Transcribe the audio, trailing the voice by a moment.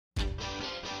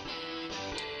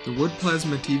The wood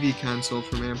plasma TV console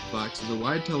from AmpliVox is a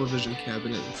wide television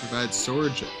cabinet that provides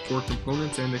storage for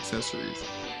components and accessories.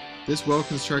 This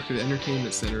well-constructed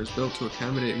entertainment center is built to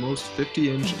accommodate most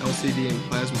 50-inch LCD and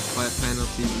plasma flat panel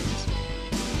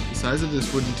TVs. The size of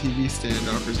this wooden TV stand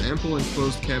offers ample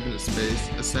enclosed cabinet space,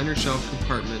 a center shelf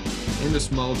compartment, and a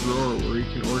small drawer where you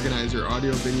can organize your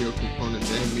audio-video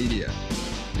components and media.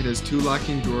 It has 2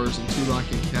 locking drawers and 2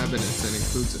 locking cabinets and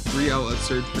includes a 3-outlet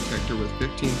surge protector with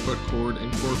 15-foot cord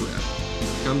and cord wrap.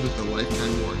 It comes with a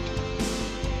lifetime warranty.